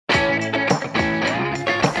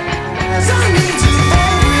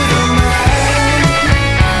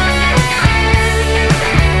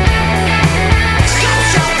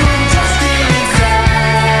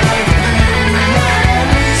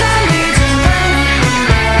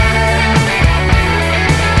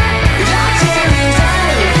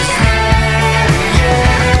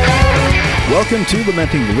Welcome to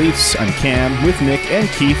Lamenting the Leafs. I'm Cam with Nick and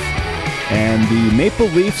Keith. And the Maple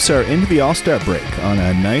Leafs are into the All-Star break on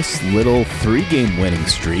a nice little 3-game winning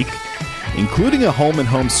streak, including a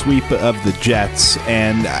home-and-home sweep of the Jets.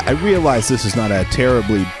 And I realize this is not a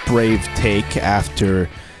terribly brave take after,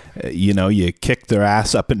 you kicked their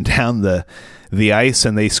ass up and down the ice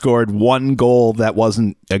and they scored one goal that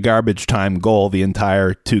wasn't a garbage time goal the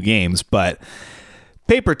entire 2 games. But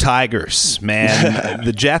paper tigers, man.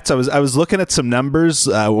 The Jets, I was looking at some numbers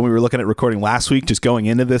when we were looking at recording last week, just going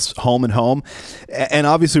into this home and home. And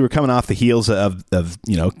obviously we're coming off the heels of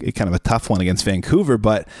kind of a tough one against Vancouver,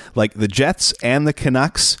 but like the Jets and the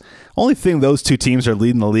Canucks, only thing those 2 teams are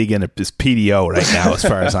leading the league in is PDO right now, as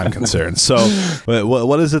far as I'm concerned. So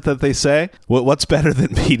what is it that they say? What's better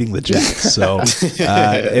than beating the Jets? So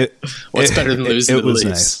what's better than losing the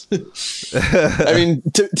Leafs? Nice. I mean,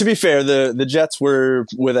 to be fair, the Jets were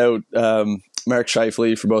without Mark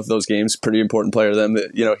Scheifele for both of those games. Pretty important player to them.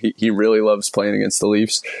 He really loves playing against the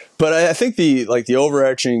Leafs. But I think the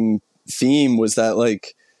overarching theme was that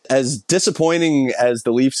as disappointing as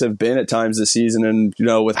the Leafs have been at times this season, and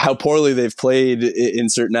with how poorly they've played in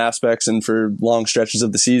certain aspects and for long stretches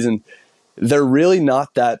of the season, they're really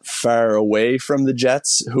not that far away from the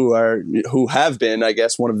Jets, who have been, I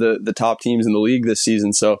guess, one of the top teams in the league this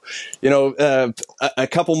season. So, a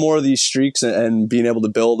couple more of these streaks and being able to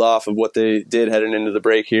build off of what they did heading into the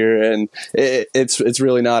break here, and it's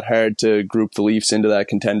really not hard to group the Leafs into that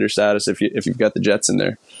contender status if you've got the Jets in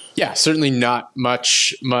there. Yeah, certainly not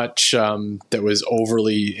much that was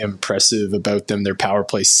overly impressive about them. Their power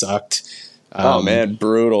play sucked. Oh man,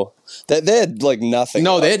 brutal. They had nothing.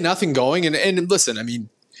 No, they had nothing going. And listen, I mean,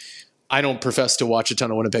 I don't profess to watch a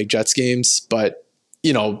ton of Winnipeg Jets games, but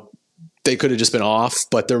they could have just been off.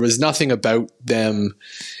 But there was nothing about them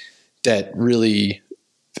that really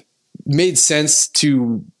made sense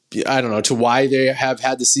to why they have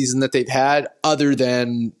had the season that they've had, other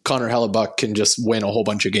than Connor Hellebuck can just win a whole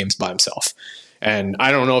bunch of games by himself. And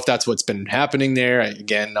I don't know if that's what's been happening there.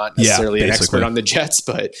 Again, not necessarily an expert on the Jets,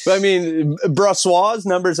 but I mean, Brossois'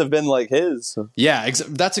 numbers have been like his. Yeah,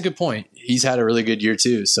 that's a good point. He's had a really good year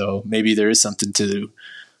too, so maybe there is something to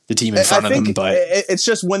the team in front of them. But it's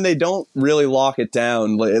just when they don't really lock it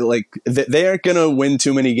down, they aren't going to win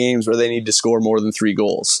too many games where they need to score more than 3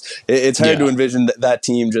 goals. It's hard to envision that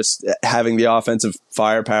team just having the offensive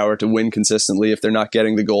firepower to win consistently if they're not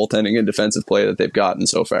getting the goaltending and defensive play that they've gotten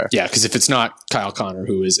so far. Yeah, because if it's not Kyle Connor,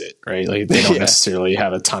 who is it, right? They don't necessarily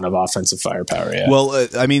have a ton of offensive firepower yet. Well,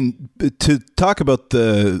 I mean, to talk about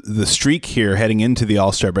the streak here heading into the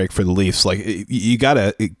All-Star break for the Leafs, you got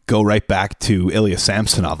to go right back to Ilya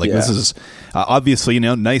Samsonov. This is obviously,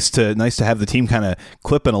 nice to have the team kind of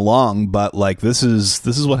clipping along, but this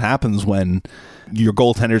is what happens when your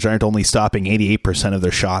goaltenders aren't only stopping 88% of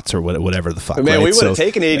their shots or whatever the fuck. Man, we would have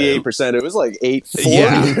taken 88%. It was like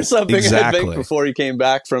 840 or something, exactly. I think, before he came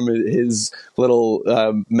back from his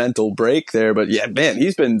little mental break there. But yeah, man,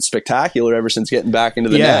 he's been spectacular ever since getting back into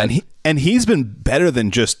the net. And he's been better than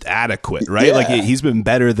just adequate, right? Yeah. He's been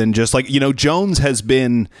better than just Jones has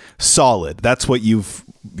been solid. That's what you've,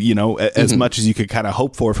 as much as you could kind of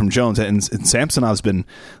hope for from Jones. And Samsonov's been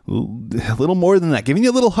a little more than that, giving you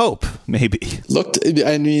a little hope, maybe.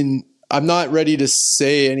 I mean, I'm not ready to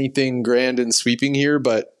say anything grand and sweeping here,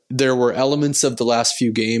 but there were elements of the last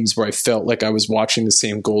few games where I felt like I was watching the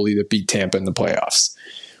same goalie that beat Tampa in the playoffs,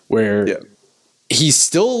 where he's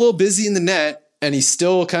still a little busy in the net, and he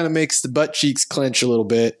still kind of makes the butt cheeks clench a little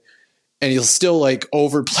bit, and he'll still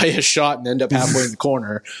overplay a shot and end up halfway in the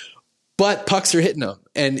corner. But pucks are hitting him,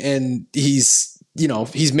 and he's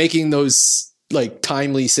making those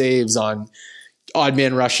timely saves on odd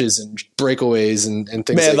man rushes and breakaways and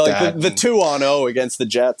things that. The 2-on-0 against the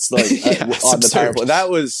Jets, on the power play,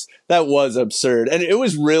 that was absurd, and it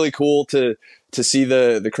was really cool to see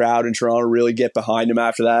the crowd in Toronto really get behind him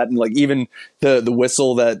after that. And even the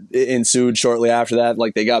whistle that ensued shortly after that,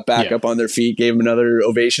 they got back up on their feet, gave him another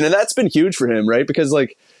ovation. And that's been huge for him, right? Because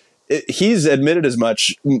he's admitted as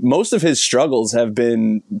much. Most of his struggles have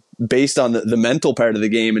been based on the mental part of the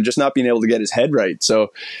game and just not being able to get his head right.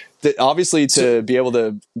 So obviously to be able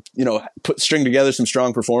to, string together some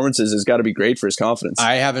strong performances has got to be great for his confidence.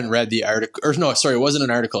 I haven't read the article, or no, sorry, it wasn't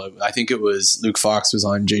an article. I think it was Luke Fox was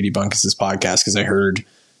on JD Bunkus' podcast, because I heard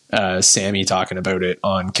Sammy talking about it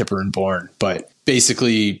on Kipper and Bourne. But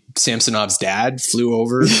basically, Samsonov's dad flew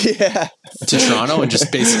over to Toronto and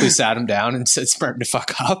just basically sat him down and said, "Smarten to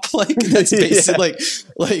fuck up." That's basically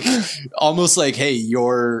almost hey,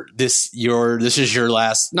 this is your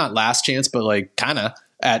not last chance, but kind of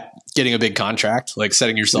at getting a big contract,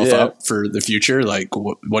 setting yourself up for the future.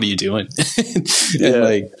 What are you doing?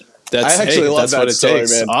 I actually love that's that what it story,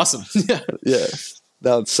 takes. man. Awesome. Yeah,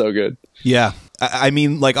 that's so good. Yeah. I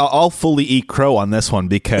mean, like, I'll fully eat crow on this one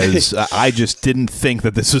because I just didn't think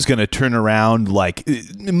that this was going to turn around, like,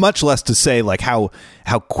 much less to say, like, how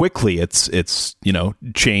quickly it's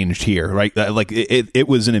changed here, right? Like, it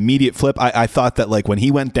was an immediate flip. I thought that, like, when he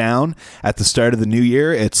went down at the start of the new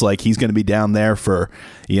year, it's like he's going to be down there for,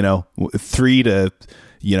 3 to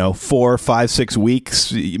 4, 5, 6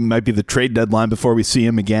 weeks. It might be the trade deadline before we see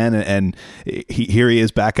him again. And here he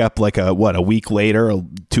is back up like a week later,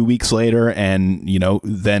 2 weeks later, and,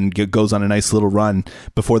 then goes on a nice little run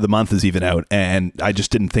before the month is even out. And I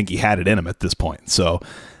just didn't think he had it in him at this point. So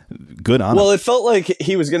good on him. Well, it felt like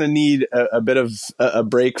he was going to need a bit of a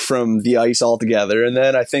break from the ice altogether. And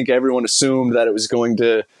then I think everyone assumed that it was going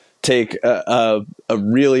to take a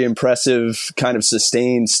really impressive kind of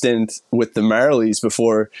sustained stint with the Marlies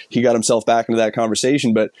before he got himself back into that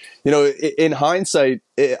conversation. But, in hindsight,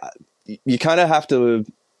 you kind of have to,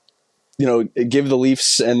 give the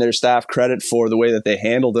Leafs and their staff credit for the way that they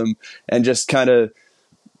handled him and just kind of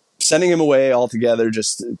sending him away altogether,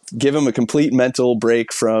 just give him a complete mental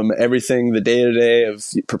break from everything, the day-to-day of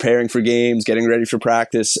preparing for games, getting ready for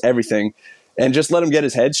practice, everything. And just let him get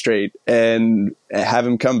his head straight and have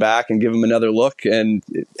him come back and give him another look. And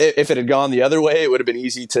if it had gone the other way, it would have been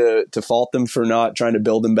easy to fault them for not trying to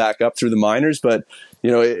build him back up through the minors. But,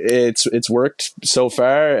 it's worked so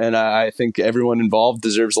far. And I think everyone involved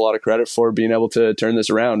deserves a lot of credit for being able to turn this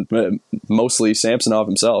around, mostly Samsonov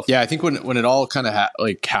himself. Yeah, I think when it all kind of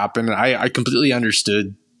happened, I completely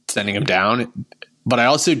understood sending him down. But I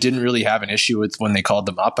also didn't really have an issue with when they called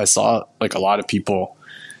them up. I saw like a lot of people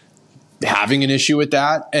having an issue with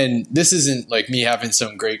that. And this isn't like me having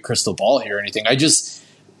some great crystal ball here or anything. I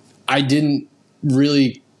didn't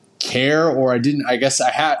really care, or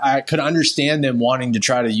I could understand them wanting to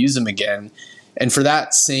try to use him again. And for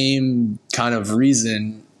that same kind of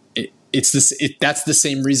reason, that's the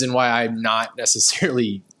same reason why I'm not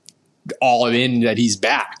necessarily all in that he's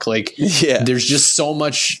back. Like, there's just so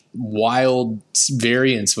much wild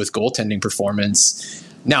variance with goaltending performance.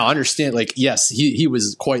 Now, understand, like, yes, he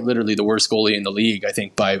was quite literally the worst goalie in the league, I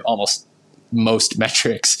think, by almost most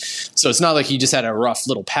metrics. So it's not like he just had a rough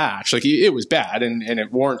little patch. Like, it was bad, and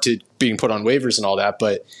it warranted being put on waivers and all that.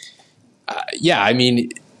 But, I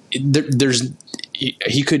mean,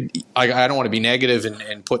 he could – I don't want to be negative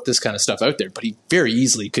and put this kind of stuff out there, but he very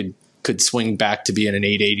easily could swing back to being an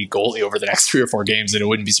 880 goalie over the next 3 or 4 games, and it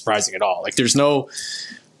wouldn't be surprising at all. Like, there's no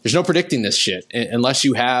predicting this shit unless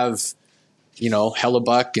you have –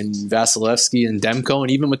 Hellebuck and Vasilevsky and Demko,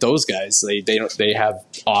 and even with those guys, they have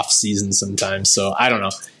off seasons sometimes. So I don't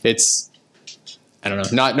know. I don't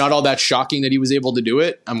know. Not all that shocking that he was able to do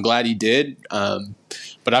it. I'm glad he did.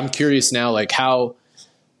 But I'm curious now, like how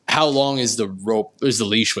long is the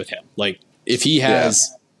leash with him? Like if he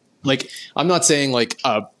has, like, I'm not saying like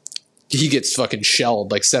he gets fucking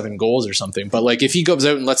shelled like 7 goals or something, but like if he goes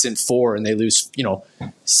out and lets in 4 and they lose,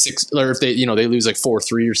 6, or if they lose like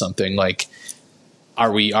 4-3 or something, like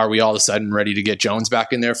are we all of a sudden ready to get Jones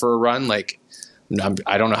back in there for a run? Like,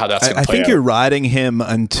 I don't know how that's going to play out. I think you're riding him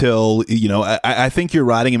until, I think you're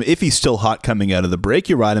riding him. If he's still hot coming out of the break,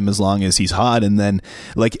 you ride him as long as he's hot. And then,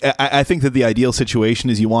 like, I think that the ideal situation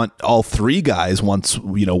is you want all 3 guys once,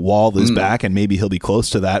 Wall is back, and maybe he'll be close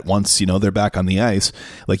to that once, they're back on the ice.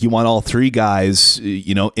 Like, you want all 3 guys,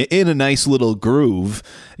 in a nice little groove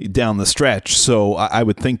down the stretch. So I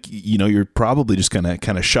would think, you're probably just going to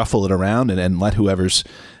kind of shuffle it around and let whoever's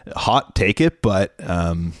hot take it. But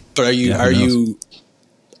are you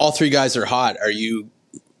all 3 guys are hot? Are you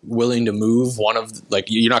willing to move one of, like,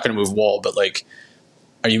 you're not going to move Wall, but like,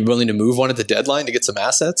 are you willing to move one at the deadline to get some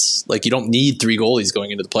assets? Like, you don't need 3 goalies going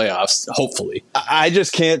into the playoffs, hopefully. I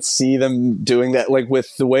just can't see them doing that. Like,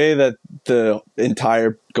 with the way that the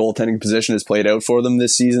entire goaltending position has played out for them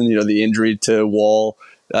this season, the injury to Wall,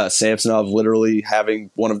 Samsonov literally having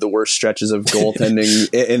one of the worst stretches of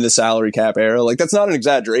goaltending in the salary cap era. Like, that's not an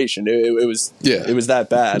exaggeration. It was that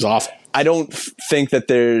bad. It was awful. I don't think that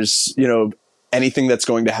there's, anything that's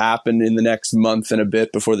going to happen in the next month and a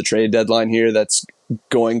bit before the trade deadline here that's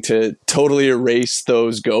going to totally erase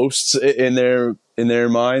those ghosts in their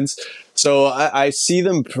minds. So I see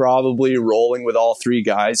them probably rolling with all 3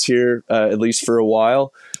 guys here, at least for a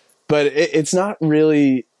while. But it's not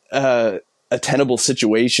really a tenable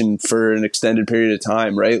situation for an extended period of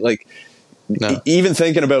time, right? Like, even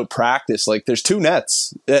thinking about practice, like, there's 2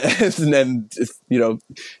 nets, and then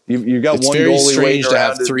you've got it's one very goalie strange to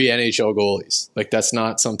have around 3 NHL goalies. Like, that's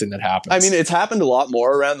not something that happens. I mean, it's happened a lot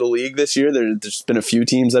more around the league this year. There's been a few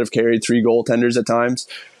teams that have carried 3 goaltenders at times,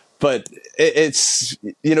 but it's,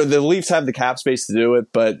 the Leafs have the cap space to do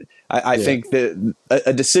it, but I think that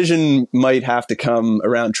a decision might have to come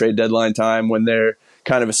around trade deadline time when they're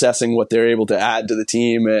kind of assessing what they're able to add to the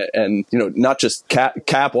team, and not just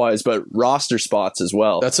cap wise, but roster spots as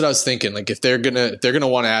well. That's what I was thinking. Like, if they're gonna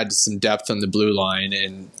want to add some depth on the blue line,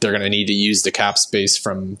 and they're gonna need to use the cap space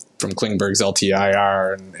from Klingberg's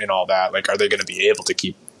LTIR and all that. Like, are they going to be able to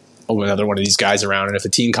keep another one of these guys around? And if a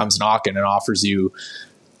team comes knocking and offers you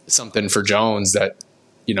something for Jones that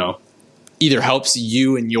either helps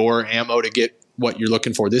you and your ammo to get what you're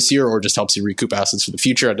looking for this year, or just helps you recoup assets for the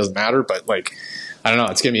future, it doesn't matter. But like, I don't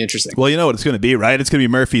know. It's going to be interesting. Well, you know what it's going to be, right? It's going to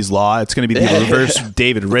be Murphy's Law. It's going to be the reverse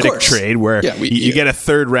David Riddick trade, where you get a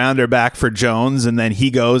third rounder back for Jones, and then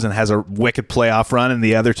he goes and has a wicked playoff run, and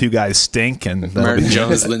the other two guys stink. And Martin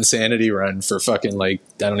Jones Linsanity run for fucking, like,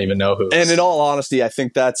 I don't even know who. And in all honesty, I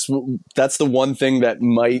think that's the one thing that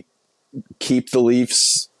might keep the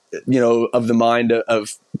Leafs, of the mind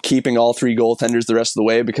of keeping all three goaltenders the rest of the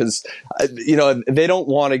way, because they don't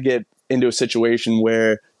want to get into a situation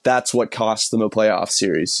where that's what costs them a playoff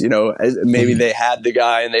series. Maybe they had the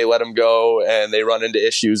guy and they let him go, and they run into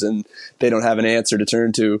issues and they don't have an answer to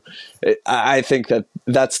turn to. I think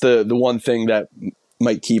that's the one thing that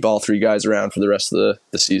might keep all three guys around for the rest of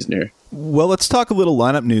the season here. Well, let's talk a little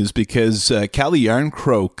lineup news, because Calle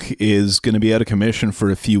Järnkrok is going to be out of commission for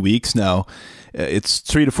a few weeks now. It's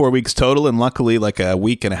 3 to 4 weeks total, and luckily like a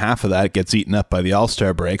week and a half of that gets eaten up by the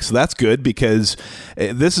All-Star break. So that's good, because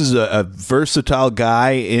this is a versatile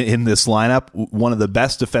guy in this lineup, one of the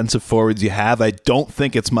best defensive forwards you have. I don't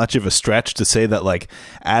think it's much of a stretch to say that, like,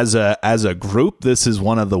 as a group, this is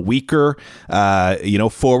one of the weaker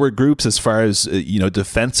forward groups as far as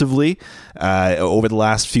defensively over the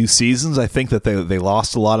last few seasons. I think that they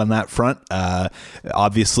lost a lot on that front.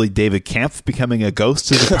 Obviously, David Kampf becoming a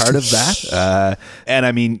ghost is a part of that. And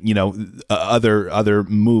I mean, other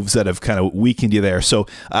moves that have kind of weakened you there. So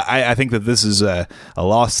I think that this is a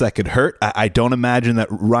loss that could hurt. I don't imagine that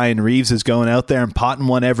Ryan Reeves is going out there and potting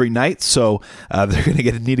one every night. So they're going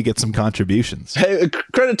to need to get some contributions. Hey,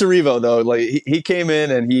 credit to Revo though. Like, he came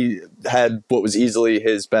in and he had what was easily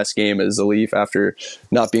his best game as a Leaf after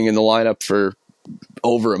not being in the lineup for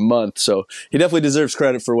over a month. So he definitely deserves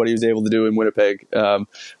credit for what he was able to do in Winnipeg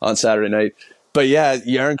on Saturday night. But yeah,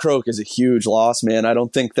 Järnkrok is a huge loss, man. I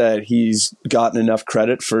don't think that he's gotten enough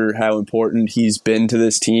credit for how important he's been to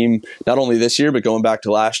this team, not only this year, but going back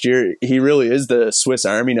to last year. He really is the Swiss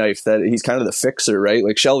Army knife, that he's kind of the fixer, right?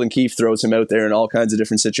 Like, Sheldon Keefe throws him out there in all kinds of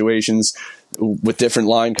different situations with different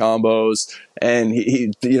line combos. And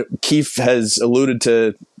Keefe has alluded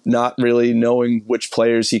to not really knowing which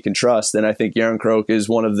players he can trust. And I think Järnkrok is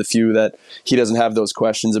one of the few that he doesn't have those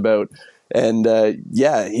questions about. And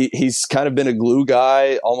he's kind of been a glue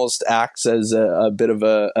guy, almost acts as a bit of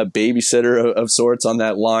a babysitter of sorts on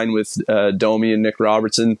that line with Domi and Nick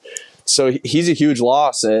Robertson. So he's a huge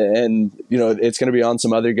loss, and it's going to be on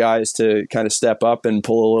some other guys to kind of step up and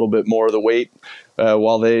pull a little bit more of the weight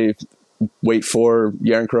while they wait for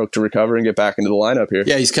Järnkrok to recover and get back into the lineup here.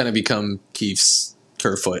 Yeah, he's kind of become Keefe's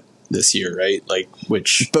Kerfoot this year, right? Like,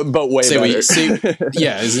 which but way better. I was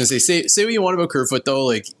gonna say what you want about Kerfoot though.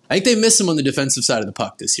 Like, I think they miss him on the defensive side of the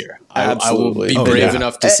puck this year. Absolutely. I will be brave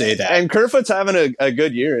enough to say that. And Kerfoot's having a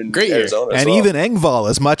good year in Arizona. And even Engvall,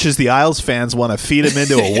 as much as the Isles fans want to feed him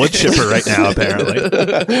into a wood chipper right now,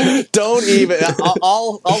 apparently. Don't even.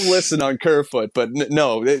 I'll listen on Kerfoot, but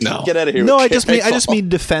no, get out of here. No, I just mean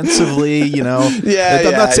defensively. I'm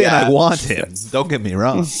not saying I want him. Don't get me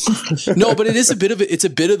wrong. No, but it's a bit of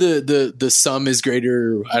the sum is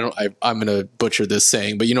greater. I'm gonna butcher this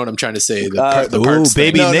saying, but you know what I'm trying to say. The parts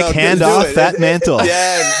baby, Nick, hand off that mantle.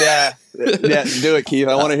 Yeah, do it, Keith.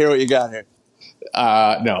 I want to hear what you got here.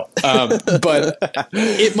 No, but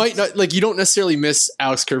it might not. Like, you don't necessarily miss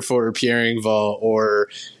Alex Kerfoot or Pierre Engvall or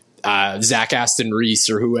Zach Aston Reese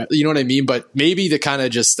or who. You know what I mean? But maybe the kind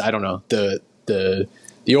of just, I don't know, the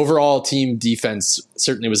overall team defense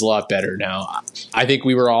certainly was a lot better. Now, I think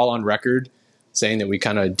we were all on record saying that we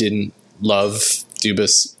kind of didn't love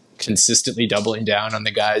Dubas consistently doubling down on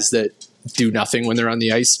the guys that do nothing when they're on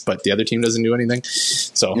the ice, but the other team doesn't do anything.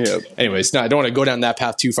 So anyways, I don't want to go down that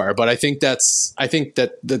path too far, but I think that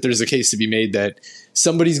there's a case to be made that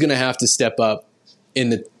somebody's going to have to step up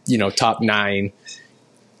in the top 9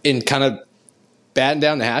 and kind of batten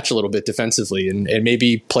down the hatch a little bit defensively and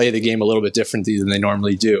maybe play the game a little bit differently than they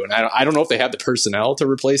normally do. And I don't know if they have the personnel to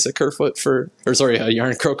replace a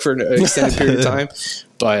Järnkrok for an extended period of time,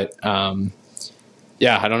 but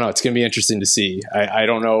I don't know. It's going to be interesting to see. I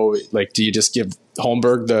don't know. Like, do you just give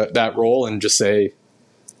Holmberg that role and just say,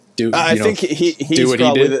 do what he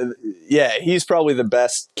did? he's probably the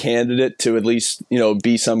best candidate to at least,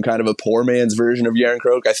 be some kind of a poor man's version of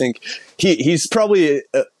Järnkrok. I think he's probably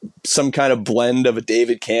some kind of blend of a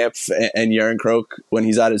David Kampf and Järnkrok when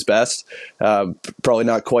he's at his best. Probably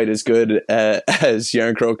not quite as good as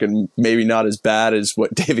Järnkrok, and maybe not as bad as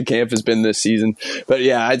what David Kampf has been this season. But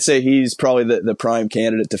yeah, I'd say he's probably the prime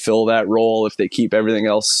candidate to fill that role if they keep everything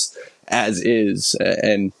else as is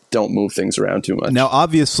and don't move things around too much. Now,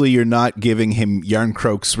 obviously, you're not giving him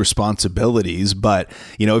Järnkrok's responsibilities, but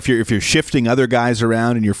if you're shifting other guys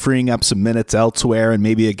around and you're freeing up some minutes elsewhere, and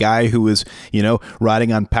maybe a guy who is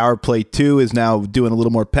riding on power play 2 is now doing a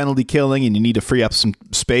little more penalty killing, and you need to free up some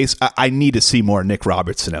space. I need to see more Nick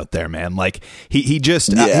Robertson out there, man. Like he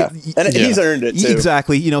just he's earned it too.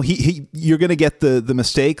 Exactly. You're going to get the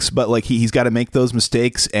mistakes, but like he's got to make those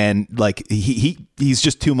mistakes, and like he's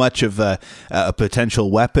just too much of a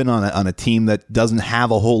potential weapon on a team that doesn't have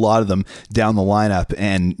a whole lot of them down the lineup,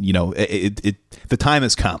 and the time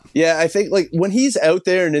has come. Yeah, I think like when he's out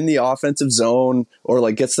there and in the offensive zone, or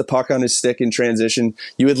like gets the puck on his stick in transition,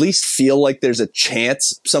 you at least feel like there's a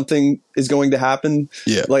chance something is going to happen.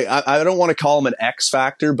 Yeah, like I don't want to call him an X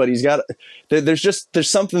factor, but he's got there's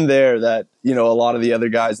something there that a lot of the other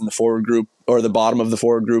guys in the forward group or the bottom of the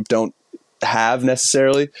forward group don't have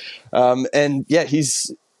necessarily. And yeah,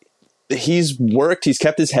 he's worked. He's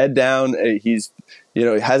kept his head down. He's,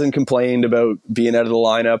 hasn't complained about being out of the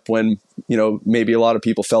lineup when, maybe a lot of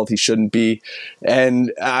people felt he shouldn't be.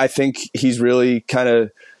 And I think he's really kind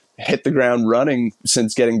of hit the ground running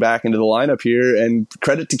since getting back into the lineup here. And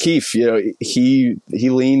credit to Keefe. He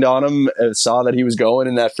leaned on him, saw that he was going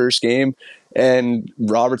in that first game, and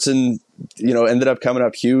Robertson, ended up coming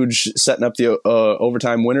up huge, setting up the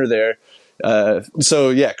overtime winner there. So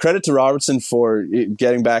yeah, credit to Robertson for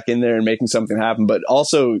getting back in there and making something happen, but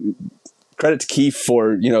also credit to Keefe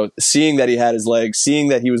for, seeing that he had his legs, seeing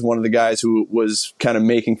that he was one of the guys who was kind of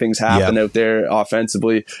making things happen out there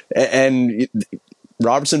offensively. And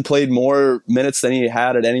Robertson played more minutes than he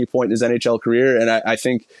had at any point in his NHL career. And I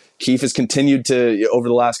think Keefe has continued to, over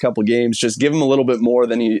the last couple of games, just give him a little bit more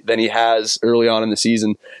than he has early on in the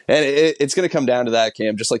season. And it's going to come down to that,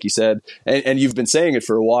 Cam, just like you said. And you've been saying it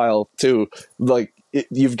for a while too. Like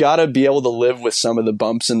you've got to be able to live with some of the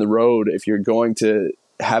bumps in the road if you're going to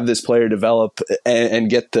have this player develop and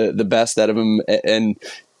get the best out of him and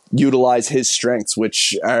utilize his strengths,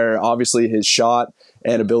 which are obviously his shot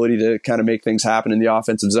and ability to kind of make things happen in the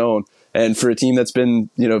offensive zone. And for a team that's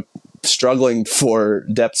been, struggling for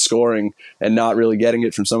depth scoring and not really getting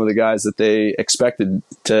it from some of the guys that they expected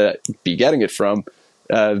to be getting it from,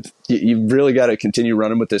 you've really got to continue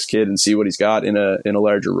running with this kid and see what he's got in a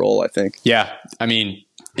larger role, I think. Yeah. I mean,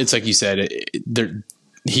 it's like you said,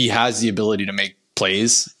 he has the ability to make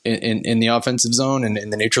plays in the offensive zone and in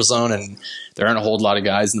the neutral zone, and there aren't a whole lot of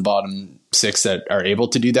guys in the bottom 6 that are able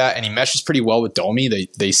to do that. And he meshes pretty well with Domi.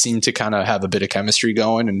 They seem to kind of have a bit of chemistry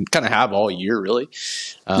going, and kind of have all year really.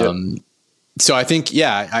 So I think,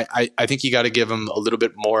 I think you got to give him a little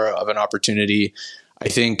bit more of an opportunity. I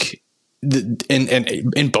think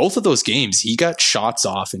in both of those games, he got shots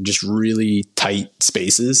off in just really tight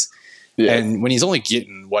spaces. Yeah. And when he's only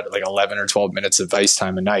getting 11 or 12 minutes of ice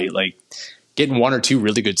time a night, like getting 1 or 2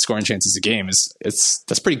 really good scoring chances a game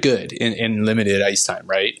that's pretty good in limited ice time,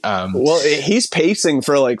 right? Well, he's pacing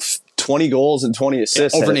for 20 goals and 20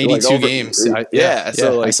 assists over 82 games.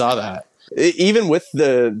 So I saw that. Even with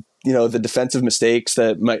the defensive mistakes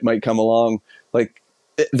that might come along,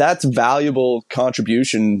 that's valuable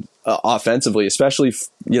contribution offensively, especially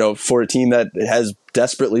for a team that has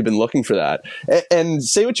desperately been looking for that. And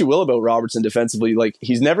say what you will about Robertson defensively,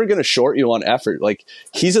 he's never going to short you on effort.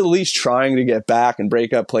 He's at least trying to get back and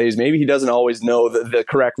break up plays. Maybe he doesn't always know the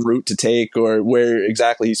correct route to take or where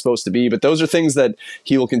exactly he's supposed to be, but those are things that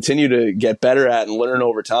he will continue to get better at and learn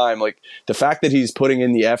over time. The fact that he's putting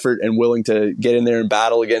in the effort and willing to get in there and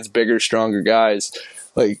battle against bigger, stronger guys,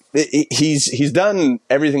 he's done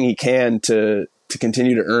everything he can to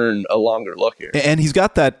continue to earn a longer look here. And he's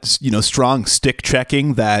got that, strong stick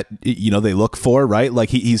checking that, they look for, right?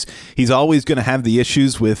 He's always going to have the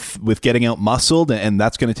issues with getting out muscled, and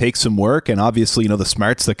that's going to take some work. And obviously, the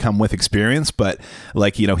smarts that come with experience, but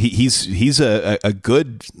he's a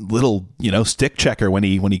good little, stick checker when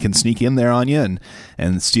he can sneak in there on you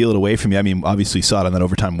and steal it away from you. I mean, obviously you saw it on that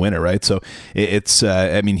overtime winner, right? So it's,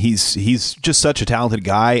 he's just such a talented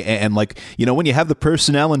guy. And when you have the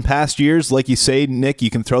personnel in past years, like you say, say, Nick, you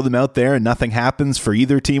can throw them out there and nothing happens for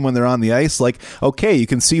either team when they're on the ice. Like, okay, you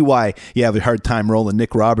can see why you have a hard time rolling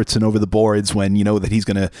Nick Robertson over the boards when you know that he's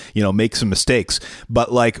going to, make some mistakes.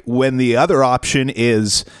 But like when the other option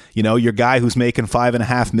is, your guy who's making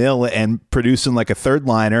 $5.5 million and producing like a third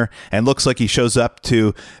liner and looks like he shows up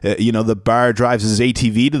to, the bar, drives his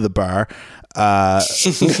ATV to the bar.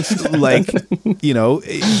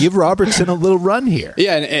 Give Robertson a little run here.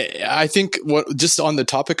 Yeah, and I think just on the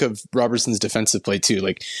topic of Robertson's defensive play too,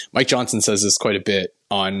 like Mike Johnson says this quite a bit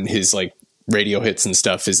on his like radio hits and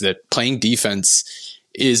stuff, is that playing defense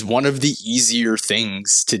is one of the easier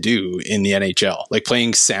things to do in the NHL. Like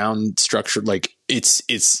playing sound structured, like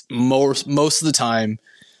it's most of the time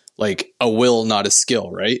like a will, not a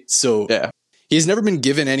skill, right? So yeah. He's never been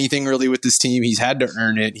given anything really with this team. He's had to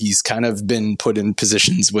earn it. He's kind of been put in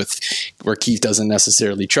positions where Keith doesn't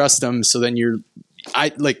necessarily trust him. So then you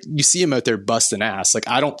see him out there busting ass. Like,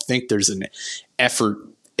 I don't think there's an effort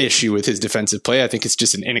issue with his defensive play. I think it's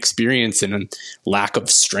just an inexperience and a lack of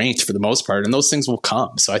strength for the most part. And those things will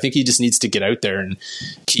come. So I think he just needs to get out there and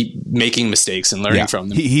keep making mistakes and learning from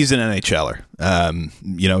them. He's an NHLer.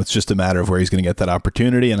 It's just a matter of where he's going to get that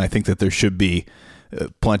opportunity. And I think that there should be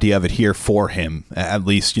plenty of it here for him, at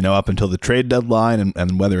least, up until the trade deadline,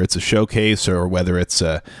 and whether it's a showcase or whether it's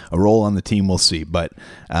a role on the team, we'll see. But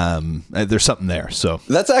there's something there. So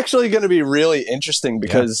that's actually going to be really interesting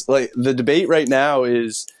because like the debate right now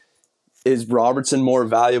is Robertson more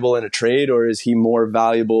valuable in a trade, or is he more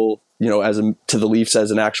valuable, to the Leafs as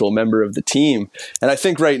an actual member of the team? And I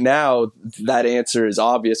think right now that answer is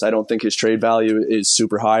obvious. I don't think his trade value is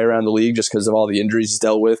super high around the league just because of all the injuries he's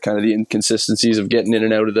dealt with, kind of the inconsistencies of getting in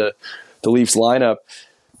and out of the Leafs lineup.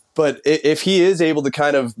 But if he is able to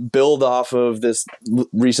kind of build off of this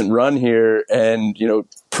recent run here and,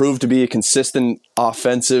 prove to be a consistent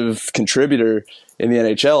offensive contributor in the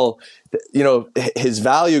NHL, his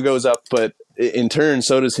value goes up, but in turn,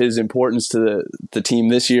 so does his importance to the team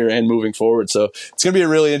this year and moving forward. So it's going to be a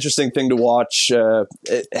really interesting thing to watch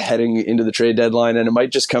heading into the trade deadline. And it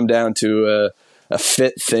might just come down to a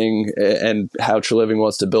fit thing and how Treliving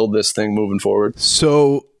wants to build this thing moving forward.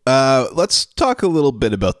 So let's talk a little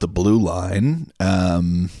bit about the blue line.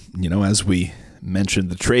 As we mentioned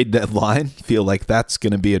the trade deadline, feel like that's going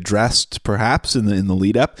to be addressed perhaps in the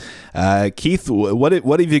lead up. Keith, what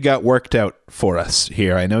have you got worked out for us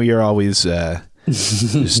here? I know you're always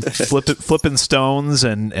just flipping stones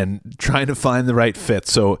and trying to find the right fit.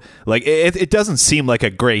 So like it doesn't seem like a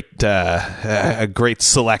great selection.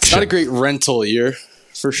 It's not a great rental year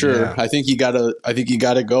for sure. Yeah. I think you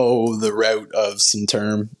gotta go the route of some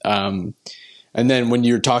term. And then when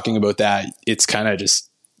you're talking about that, it's kind of just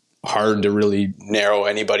hard to really narrow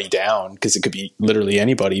anybody down because it could be literally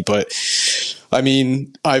anybody. But I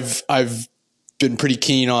mean, I've been pretty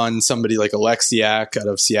keen on somebody like Alexiak out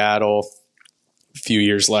of Seattle. A few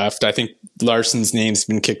years left. I think Larson's name's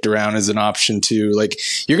been kicked around as an option too. Like,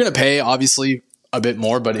 you're going to pay obviously a bit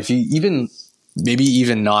more, but if you maybe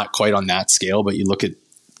even not quite on that scale, but you look at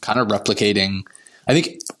kind of replicating, I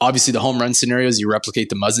think obviously the home run scenarios, you replicate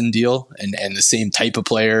the Muzzin deal and the same type of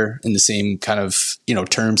player in the same kind of,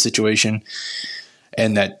 term situation.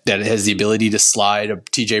 And that has the ability to slide a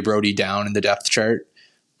TJ Brody down in the depth chart.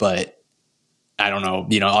 But I don't know,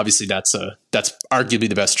 obviously that's arguably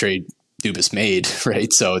the best trade Dubas made,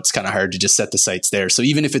 right? So it's kind of hard to just set the sights there. So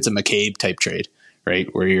even if it's a McCabe type trade, right,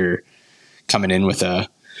 where you're coming in with a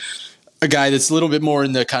guy that's a little bit more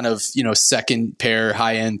in the kind of, second pair,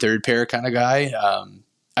 high end, third pair kind of guy,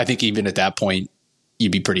 I think even at that point,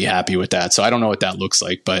 you'd be pretty happy with that. So I don't know what that looks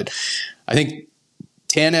like, but I think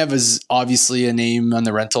Tanev is obviously a name on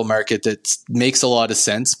the rental market that makes a lot of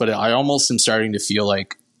sense, but I almost am starting to feel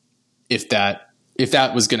like if that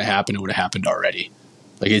was going to happen, it would have happened already.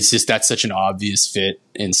 Like, it's just, that's such an obvious fit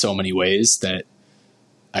in so many ways that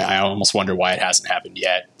I almost wonder why it hasn't happened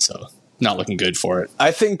yet. So not looking good for it.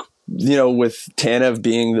 I think, with Tanev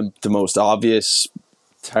being the most obvious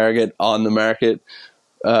target on the market,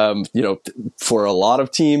 for a lot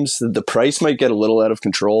of teams, the price might get a little out of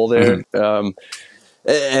control there. Mm-hmm.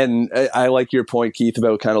 And I like your point, Keith,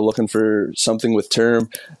 about kind of looking for something with term.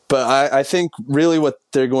 But I think really what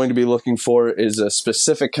they're going to be looking for is a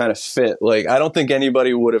specific kind of fit. Like, I don't think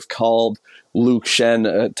anybody would have called Luke Shen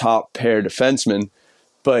a top pair defenseman,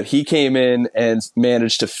 but he came in and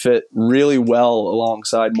managed to fit really well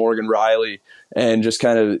alongside Morgan Rielly and just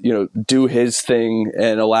kind of, do his thing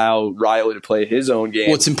and allow Rielly to play his own game.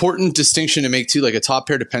 Well, it's important distinction to make too, like a top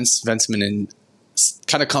pair defenseman and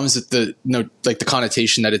kind of comes with the like the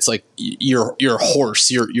connotation that it's like your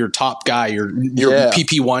horse, your top guy, your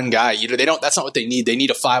PP1 guy. They don't. That's not what they need. They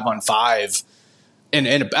need a 5-on-5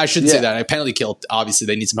 And I shouldn't say that. A penalty kill, obviously,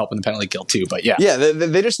 they need some help in the penalty kill too. But yeah. Yeah,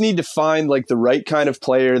 they just need to find like the right kind of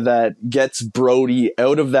player that gets Brody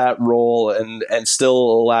out of that role and still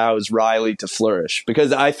allows Riley to flourish.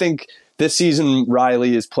 Because I think this season,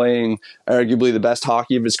 Riley is playing arguably the best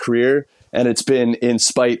hockey of his career, and it's been in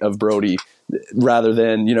spite of Brody rather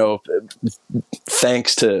than,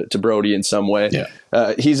 thanks to Brody in some way.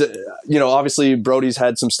 Yeah. He's, obviously Brody's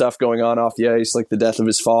had some stuff going on off the ice, like the death of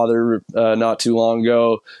his father not too long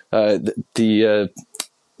ago, the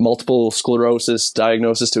multiple sclerosis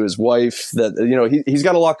diagnosis to his wife, that, he's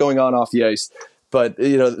got a lot going on off the ice. But,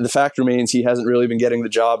 the fact remains he hasn't really been getting the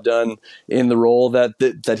job done in the role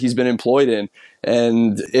that he's been employed in.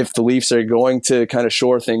 And if the Leafs are going to kind of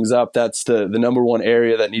shore things up, that's the number one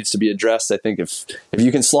area that needs to be addressed. I think if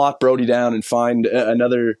you can slot Brody down and find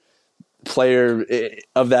another player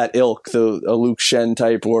of that ilk, a Luke Shen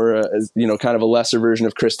type, or kind of a lesser version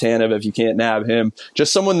of Chris Tanev, if you can't nab him,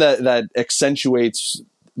 just someone that accentuates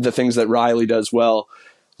the things that Riley does well,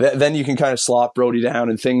 then you can kind of slot Brody down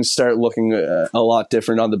and things start looking a lot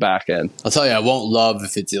different on the back end. I'll tell you, I won't love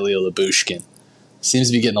if it's Ilya Lyubushkin. Seems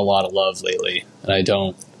to be getting a lot of love lately, and I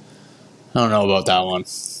don't know about that one.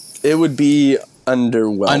 It would be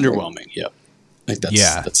underwhelming. Underwhelming, yep. I think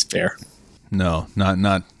that's fair. No,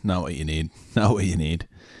 not what you need. Not what you need.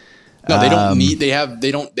 No, they don't need. They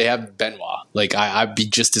have Benoit. Like I'd be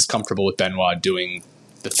just as comfortable with Benoit doing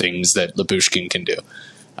the things that Lyubushkin can do.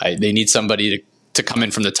 They need somebody to come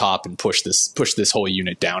in from the top and push this whole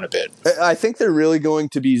unit down a bit. I think they're really going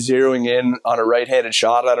to be zeroing in on a right-handed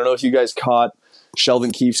shot. I don't know if you guys caught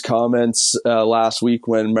Sheldon Keefe's comments last week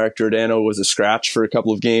when Mark Giordano was a scratch for a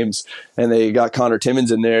couple of games and they got Connor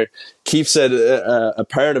Timmins in there. Keefe said a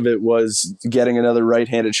part of it was getting another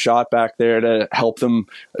right-handed shot back there to help them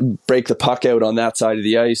break the puck out on that side of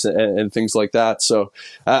the ice and things like that. So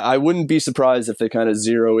I wouldn't be surprised if they kind of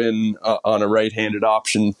zero in on a right-handed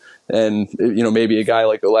option, and maybe a guy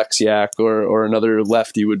like Alexiak or another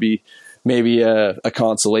lefty would be maybe a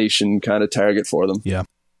consolation kind of target for them. Yeah.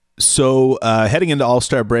 So heading into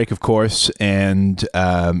All-Star break, of course, and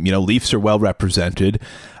Leafs are well represented.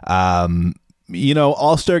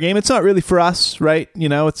 All-Star game, it's not really for us, right?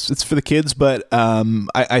 It's for the kids, but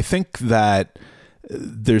I think that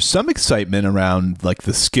there's some excitement around like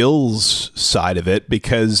the skills side of it,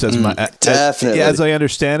 because as I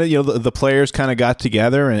understand it, the players kind of got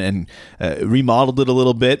together and remodeled it a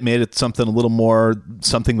little bit, made it something a little more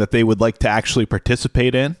something that they would like to actually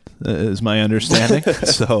participate in. Is my understanding.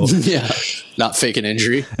 So yeah, not fake an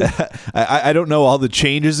injury. I don't know all the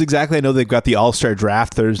changes exactly. I know they've got the All-Star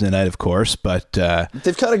draft Thursday night, of course, but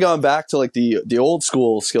they've kind of gone back to like the old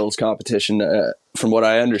school skills competition, from what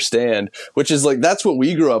I understand, which is like that's what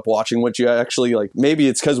we grew up watching. What you actually like, maybe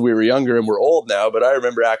it's because we were younger and we're old now, but I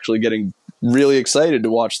remember actually getting really excited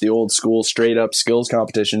to watch the old school straight up skills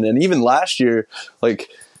competition. And even last year, like,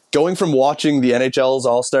 going from watching the NHL's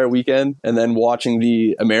All-Star Weekend and then watching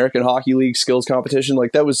the American Hockey League skills competition,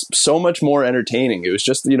 like that was so much more entertaining. It was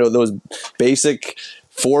just, those basic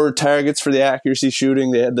 4 targets for the accuracy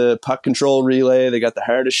shooting. They had the puck control relay. They got the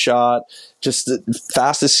hardest shot, just the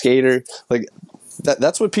fastest skater. Like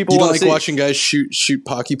that's what people want to see. You don't like watching guys shoot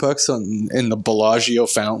hockey pucks in the Bellagio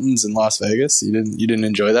fountains in Las Vegas? You didn't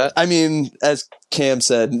enjoy that? I mean, as Cam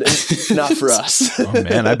said, not for us. Oh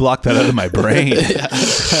man, I blocked that out of my brain.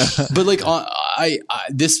 But like,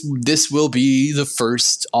 this will be the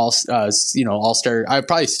first All-Star. I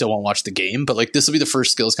probably still won't watch the game, but like this will be the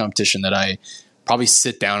first skills competition that I probably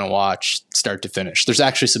sit down and watch start to finish. There's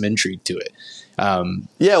actually some intrigue to it.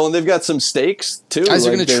 Well, and they've got some stakes too. Guys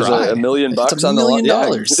are going to try $1 million it's on the line. $1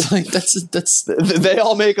 million. Like that's they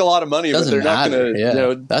all make a lot of money, but they're not going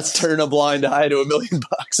to turn a blind eye to $1 million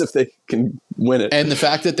if they can win it. And the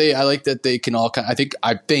fact that I like that they can all I think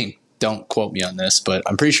don't quote me on this, but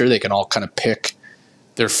I'm pretty sure they can all kind of pick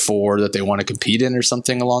their 4 that they want to compete in or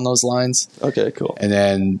something along those lines. Okay, cool.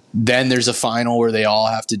 And then there's a final where they all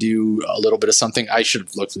have to do a little bit of something. I should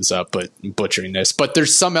have looked this up, but I'm butchering this. But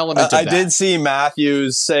there's some element of that. I did see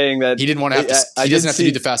Matthews saying that he didn't want to have to. He doesn't have to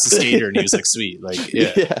be the fastest skater, and he was like, "Sweet, like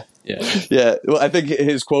yeah." Well, I think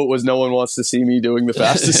his quote was, "No one wants to see me doing the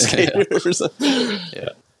fastest skater." Or something. Yeah.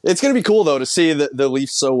 It's going to be cool, though, to see the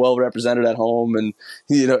Leafs so well represented at home. And,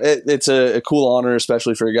 it's a cool honor,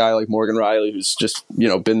 especially for a guy like Morgan Riley, who's just,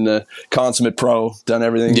 been the consummate pro, done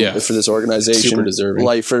everything for this organization. Super deserving.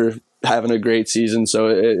 Lifer, having a great season. So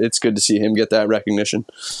it's good to see him get that recognition.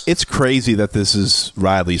 It's crazy that this is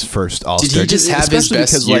Riley's first All-Star. Did he just have his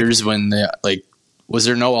best years when Was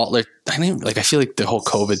there no all like I feel like the whole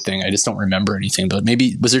COVID thing, I just don't remember anything, but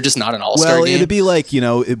maybe was there just not an all-star game? It'd be like,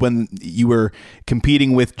 when you were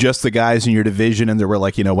competing with just the guys in your division and there were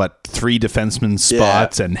 3 defenseman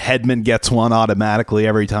spots and Hedman gets one automatically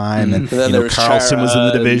every time. And then Carlson was in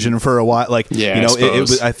the division for a while.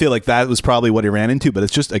 I feel like that was probably what he ran into, but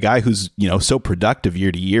it's just a guy who's, so productive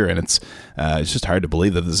year to year. And it's just hard to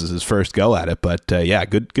believe that this is his first go at it. But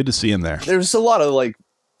good to see him there. There's a lot of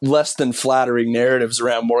less than flattering narratives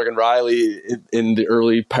around Morgan Riley in the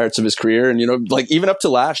early parts of his career. And, even up to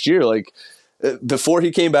last year, before he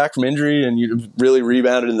came back from injury and you really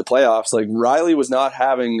rebounded in the playoffs, Riley was not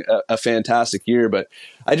having a fantastic year. But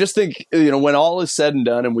I just think, when all is said and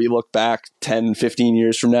done and we look back 10, 15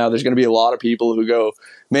 years from now, there's going to be a lot of people who go,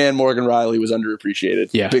 man, Morgan Riley was underappreciated.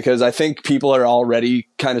 Yeah. Because I think people are already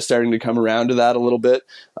kind of starting to come around to that a little bit.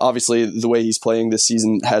 Obviously, the way he's playing this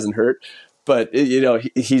season hasn't hurt. But,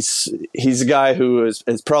 he's a guy who has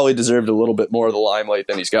probably deserved a little bit more of the limelight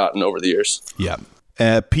than he's gotten over the years. Yeah.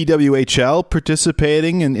 PWHL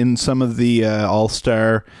participating in some of the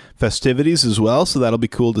All-Star festivities as well, so that'll be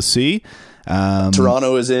cool to see.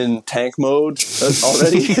 Toronto is in tank mode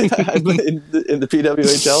already in the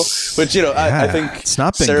PWHL, which, I think it's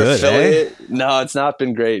not been Sarah good. Fillier, No, it's not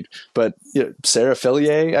been great. But Sarah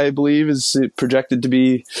Fillier, I believe, is projected to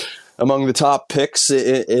be among the top picks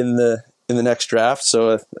in the next draft,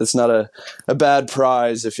 so it's not a bad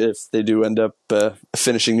prize if they do end up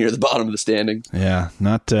finishing near the bottom of the standing. Yeah,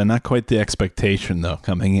 not quite the expectation though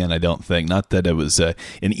coming in. I don't think. Not that it was an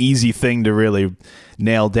easy thing to really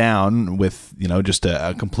nail down with just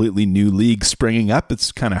a completely new league springing up.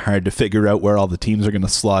 It's kind of hard to figure out where all the teams are going to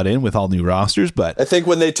slot in with all new rosters. But I think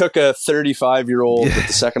when they took a 35-year-old with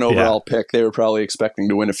the second overall pick, they were probably expecting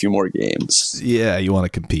to win a few more games. Yeah, you want to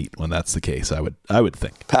compete when that's the case. I would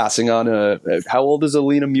think. Passing on how old is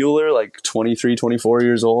Alina Mueller? 23, 24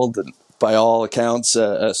 years old. And by all accounts,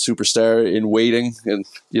 a superstar in waiting. And,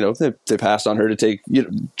 they passed on her to take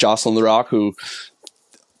Jocelyn Larocque, who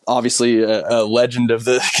obviously a legend of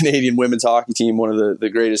the Canadian women's hockey team, one of the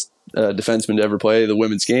greatest defensemen to ever play the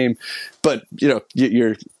women's game. But,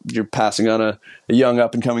 you're passing on a young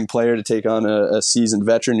up-and-coming player to take on a seasoned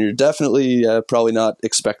veteran. You're definitely probably not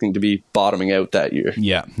expecting to be bottoming out that year.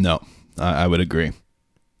 Yeah, no, I would agree.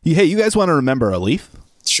 Hey, you guys want to remember a Leaf?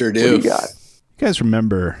 Sure do. What do you got? You guys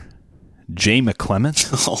remember Jay McClement?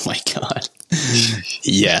 Oh my God.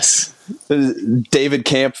 Yes. David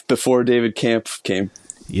Camp before David Camp came.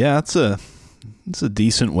 Yeah, it's a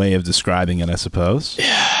decent way of describing it, I suppose.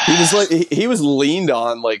 Yeah. He was leaned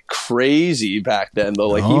on like crazy back then,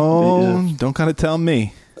 though. Don't kind of tell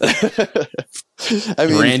me. I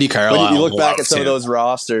mean, Randy Carlisle. When you look back at some of those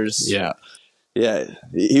rosters, yeah,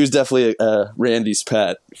 he was definitely Randy's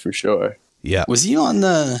pet for sure. Yeah, was he on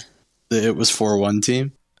the It Was 4-1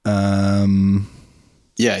 team?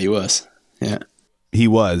 Yeah, he was. Yeah. He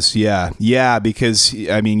was, yeah, because he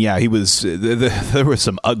was. There were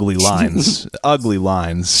some ugly lines,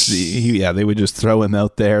 they would just throw him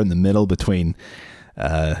out there in the middle between,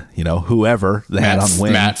 whoever they had on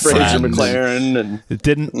wing. Fraser McLaren, and it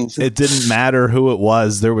didn't matter who it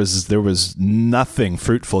was. There was nothing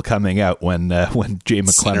fruitful coming out when Jay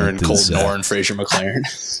McClement and Colt Noor and Fraser McLaren.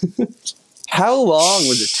 How long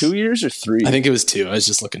was it? 2 years or 3? I think it was 2. I was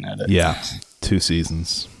just looking at it. Yeah, 2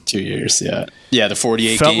 seasons. 2 years, yeah. Yeah, the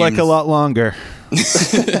 48 felt games. like a lot longer.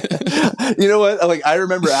 You know what? I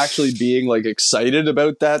remember actually being excited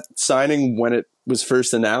about that signing when it was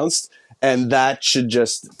first announced, and that should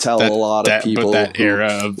just tell a lot of people. But that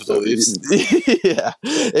era of the Leafs. Yeah.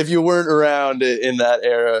 If you weren't around in that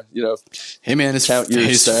era, hey man, count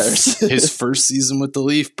your stars. His first season with the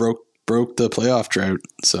Leaf broke the playoff drought,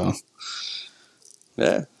 so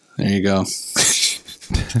yeah. There you go.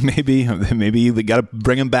 Maybe we got to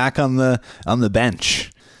bring him back on the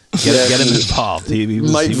bench. Get him involved.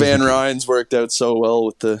 Mike Van Ryn's worked out so well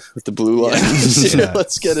with the blue lines. Yeah.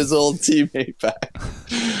 Let's get his old teammate back.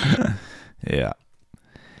 Yeah.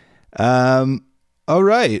 All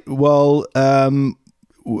right. Well,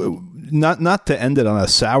 not to end it on a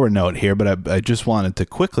sour note here, but I just wanted to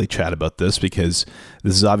quickly chat about this because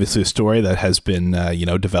this is obviously a story that has been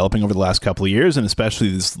developing over the last couple of years, and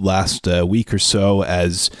especially this last week or so,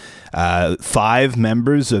 as 5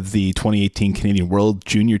 members of the 2018 Canadian World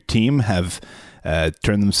Junior team have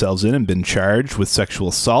turned themselves in and been charged with sexual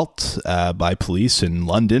assault by police in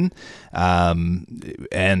London.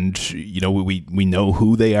 And we know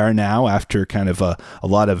who they are now after kind of a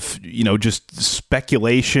lot of just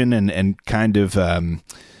speculation and kind of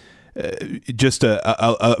just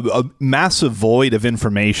a massive void of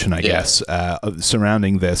information, I guess,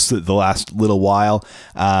 surrounding this the last little while.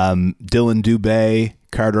 Dylan Dubé,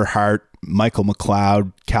 Carter Hart, Michael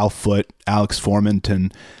McLeod, Cal Foote, Alex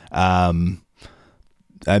Formanton.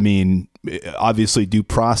 I mean, obviously due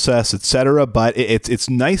process, etc. But it's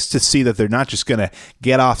nice to see that they're not just going to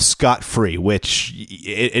get off scot-free, which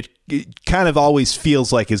it kind of always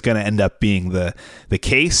feels like is going to end up being the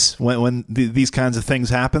case when these kinds of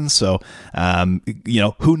things happen. So,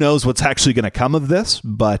 who knows what's actually going to come of this?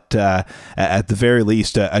 But at the very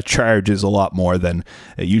least, a charge is a lot more than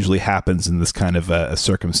it usually happens in this kind of a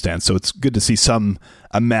circumstance. So it's good to see some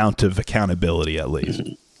amount of accountability at least.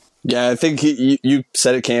 Mm-hmm. Yeah, I think you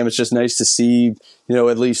said it, Cam. It's just nice to see,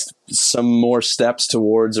 at least some more steps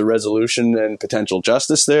towards a resolution and potential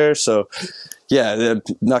justice there. So, yeah, I'm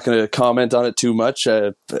not going to comment on it too much.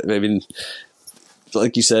 Maybe,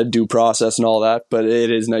 like you said, due process and all that. But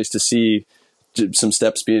it is nice to see some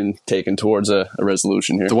steps being taken towards a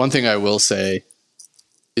resolution here. The one thing I will say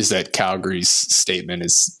is that Calgary's statement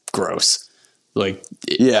is gross. Like,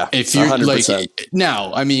 yeah, if you're 100%. like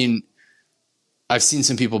now, I mean, I've seen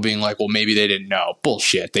some people being like, well, maybe they didn't know.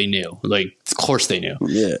 Bullshit. They knew. Like, of course they knew.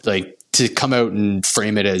 Yeah. Like, to come out and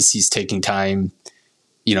frame it as he's taking time,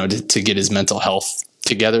 to get his mental health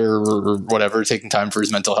together or whatever, taking time for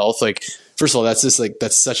his mental health. Like, first of all, that's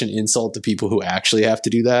that's such an insult to people who actually have to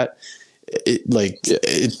do that.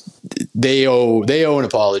 They owe an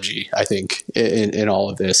apology, I think, in all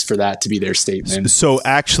of this for that to be their statement. So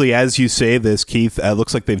actually, as you say this, Keith, it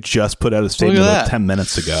looks like they've just put out a statement about 10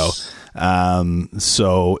 minutes ago.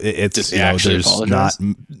 So it's there's not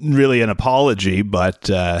really an apology, but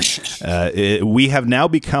we have now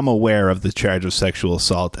become aware of the charge of sexual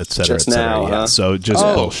assault, et cetera, just et cetera. now, yeah. huh? So just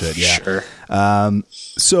bullshit. Yeah. Sure.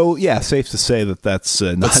 So yeah, safe to say that's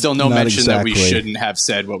not, but still no not mention exactly. that we shouldn't have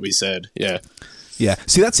said what we said. Yeah. Yeah.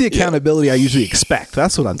 See, that's the accountability I usually expect.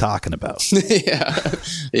 That's what I'm talking about. Yeah.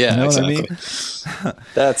 Yeah. You know exactly. what I mean?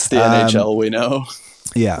 That's the NHL we know.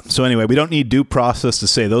 Yeah. So anyway, we don't need due process to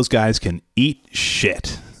say those guys can eat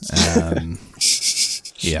shit.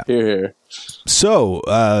 Yeah. Here. So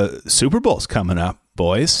Super Bowl's coming up,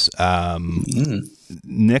 boys.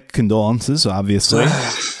 Nick, condolences, obviously.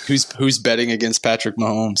 Who's betting against Patrick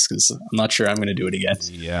Mahomes? Because I'm not sure I'm going to do it again.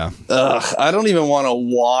 Yeah. I don't even want to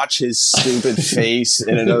watch his stupid face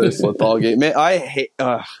in another football game. Man, I hate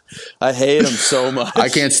him so much. I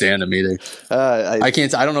can't stand him either. I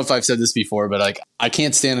can't. I don't know if I've said this before, but I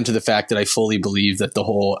can't stand him to the fact that I fully believe that the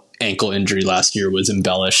whole ankle injury last year was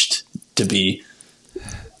embellished to be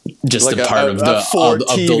just like a part of the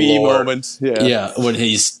TV lore. moment. Yeah, when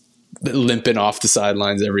he's limping off the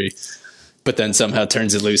sidelines but then somehow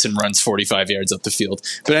turns it loose and runs 45 yards up the field.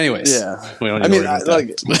 But anyways, we don't need to worry about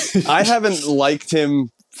that. I haven't liked him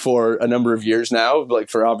for a number of years now, like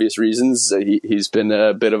for obvious reasons. He's been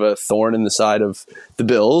a bit of a thorn in the side of the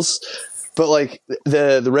Bills. But like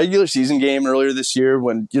the regular season game earlier this year,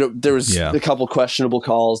 when there was a couple questionable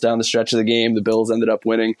calls down the stretch of the game, the Bills ended up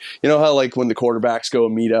winning. You know how like when the quarterbacks go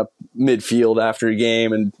and meet up midfield after a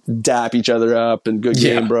game and dap each other up and good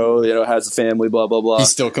game, bro. Has a family, blah blah blah. He's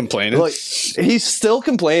still complaining. Like he's still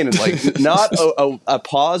complaining. Like not a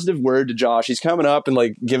positive word to Josh. He's coming up and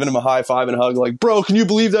like giving him a high five and a hug. Like, bro, can you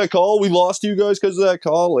believe that call? We lost to you guys because of that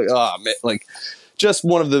call. Like, man, like just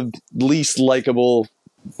one of the least likable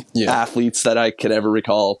athletes that I could ever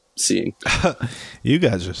recall seeing. You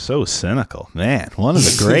guys are so cynical, man. One of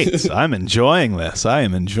the greats. I'm enjoying this. I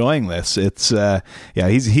am enjoying this. It's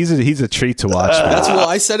he's a treat to watch. That's well,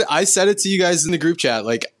 I said it to you guys in the group chat.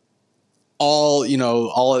 Like all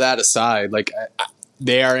of that aside, like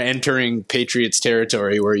they are entering Patriots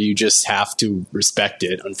territory where you just have to respect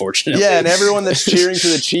it, unfortunately. Yeah, and everyone that's cheering for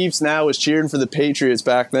the Chiefs now is cheering for the Patriots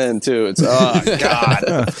back then too. It's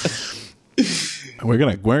God. We're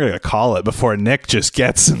gonna call it before Nick just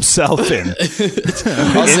gets himself in.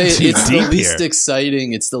 I'll say it's the least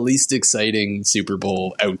exciting. It's the least exciting Super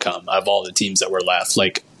Bowl outcome of all the teams that were left.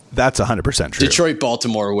 Like that's 100% true. Detroit,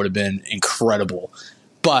 Baltimore would have been incredible,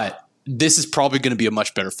 but this is probably going to be a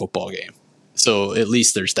much better football game. So at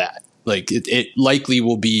least there's that. Like it likely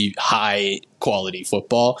will be high quality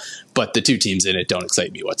football, but the two teams in it don't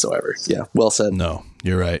excite me whatsoever. Yeah, well said. No,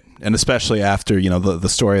 you're right, and especially after the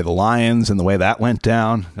story of the Lions and the way that went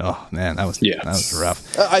down. Oh man, that was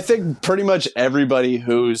rough. I think pretty much everybody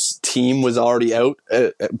whose team was already out,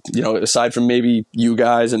 aside from maybe you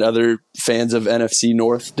guys and other fans of NFC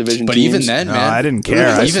North division. But teams, even then, man, I didn't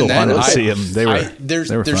care. I still wanted to see them. They were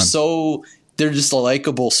fun. They're just a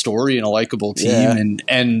likable story and a likable team,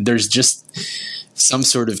 and there's just some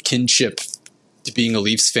sort of kinship being a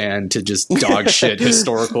Leafs fan to just dog shit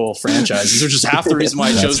historical franchises, which is half the reason why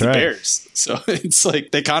I chose the Bears. So it's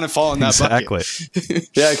like they kind of fall in that bucket.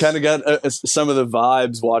 Yeah, I kind of got some of the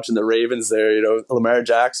vibes watching the Ravens there. You know, Lamar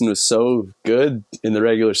Jackson was so good in the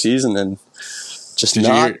regular season and just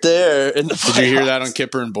there in the playoffs. Did you hear that on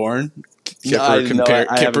Kipper and Bourne?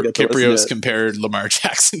 Kiprios compared Lamar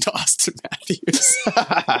Jackson to Austin Matthews.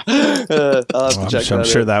 I'm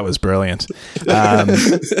sure that was brilliant.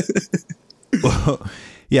 Well,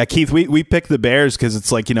 yeah, Keith, we picked the Bears because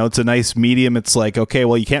it's like, you know, it's a nice medium. It's like, okay,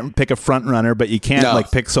 well, you can't pick a front runner, but you can't like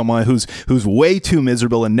pick someone who's way too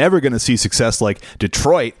miserable and never going to see success like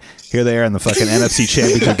Detroit. Here they are in the fucking NFC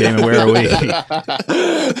Championship game, and where are we?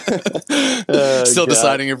 Still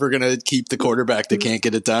deciding if we're going to keep the quarterback that can't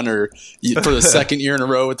get it done or for the second year in a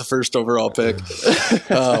row with the first overall pick.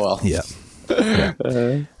 Oh, well. Yeah.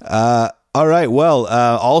 All right. Well,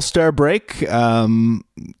 All-Star break. You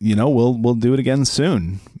know, we'll do it again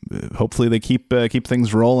soon. Hopefully, they keep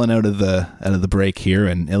things rolling out of the break here,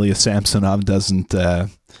 and Ilya Samsonov doesn't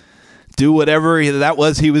do whatever he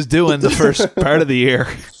was doing the first part of the year.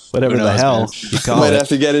 Whatever the hell you call Might it. have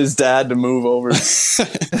to get his dad to move over.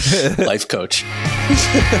 Life coach.